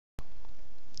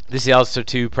This is also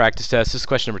to practice test. This is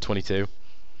question number 22.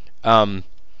 The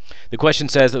question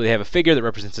says that we have a figure that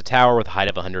represents a tower with a height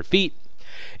of 100 feet.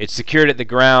 It's secured at the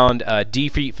ground d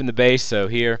feet from the base, so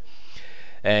here.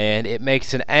 And it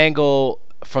makes an angle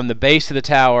from the base of the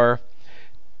tower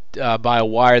by a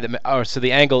wire that, so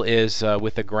the angle is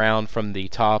with the ground from the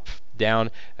top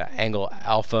down, angle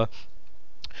alpha.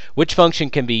 Which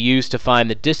function can be used to find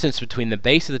the distance between the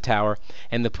base of the tower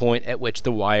and the point at which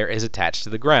the wire is attached to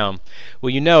the ground?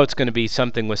 Well, you know it's going to be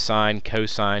something with sine,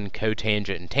 cosine,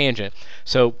 cotangent, and tangent.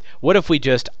 So what if we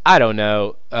just, I don't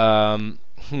know,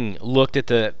 looked at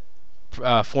the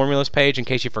formulas page in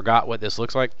case you forgot what this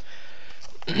looks like?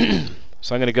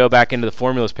 So I'm going to go back into the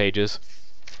formulas pages,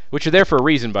 which are there for a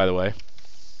reason, by the way,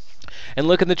 and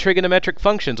look at the trigonometric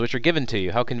functions which are given to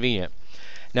you. How convenient.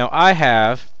 Now I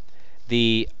have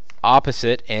the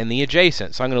opposite and the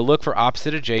adjacent. So I'm going to look for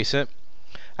opposite adjacent.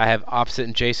 I have opposite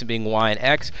and adjacent being y and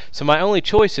x. So my only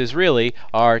choices really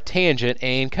are tangent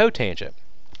and cotangent.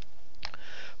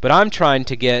 But I'm trying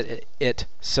to get it,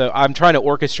 so I'm trying to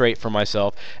orchestrate for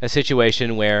myself a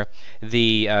situation where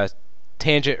the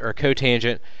tangent or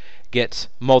cotangent gets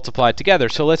multiplied together.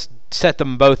 So let's set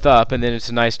them both up, and then it's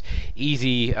a nice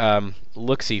easy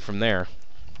look-see from there.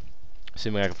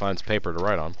 Assuming I can find some paper to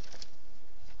write on.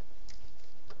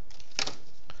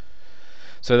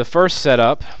 So the first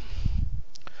setup,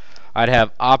 I'd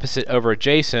have opposite over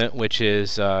adjacent, which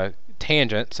is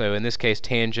tangent. So in this case,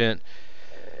 tangent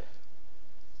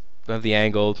of the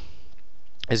angle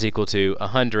is equal to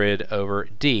 100 over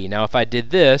d. Now if I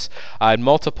did this, I'd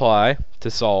multiply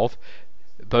to solve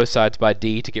both sides by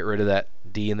d to get rid of that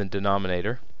d in the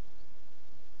denominator.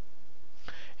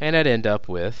 And I'd end up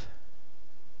with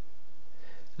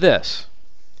this.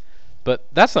 But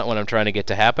that's not what I'm trying to get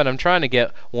to happen. I'm trying to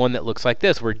get one that looks like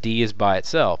this, where d is by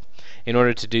itself. In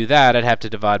order to do that, I'd have to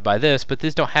divide by this, but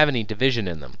these don't have any division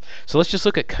in them. So let's just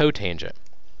look at cotangent.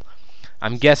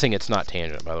 I'm guessing it's not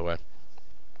tangent, by the way.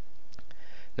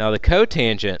 Now the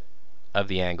cotangent of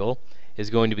the angle is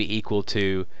going to be equal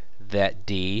to that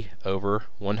d over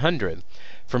 100.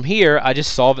 From here, I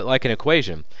just solve it like an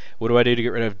equation. What do I do to get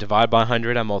rid of divide by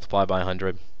 100? I multiply by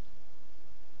 100.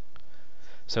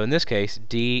 So in this case,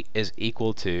 d is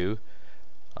equal to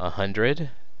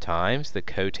 100 times the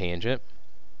cotangent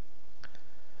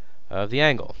of the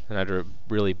angle. And I drew a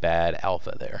really bad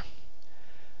alpha there.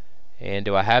 And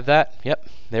do I have that? Yep,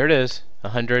 there it is.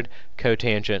 100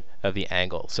 cotangent of the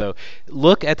angle. So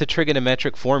look at the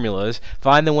trigonometric formulas,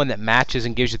 find the one that matches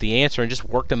and gives you the answer, and just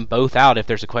work them both out if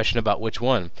there's a question about which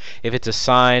one. If it's a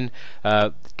sine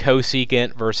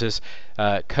cosecant versus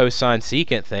cosine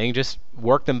secant thing, just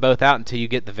work them both out until you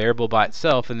get the variable by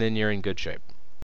itself, and then you're in good shape.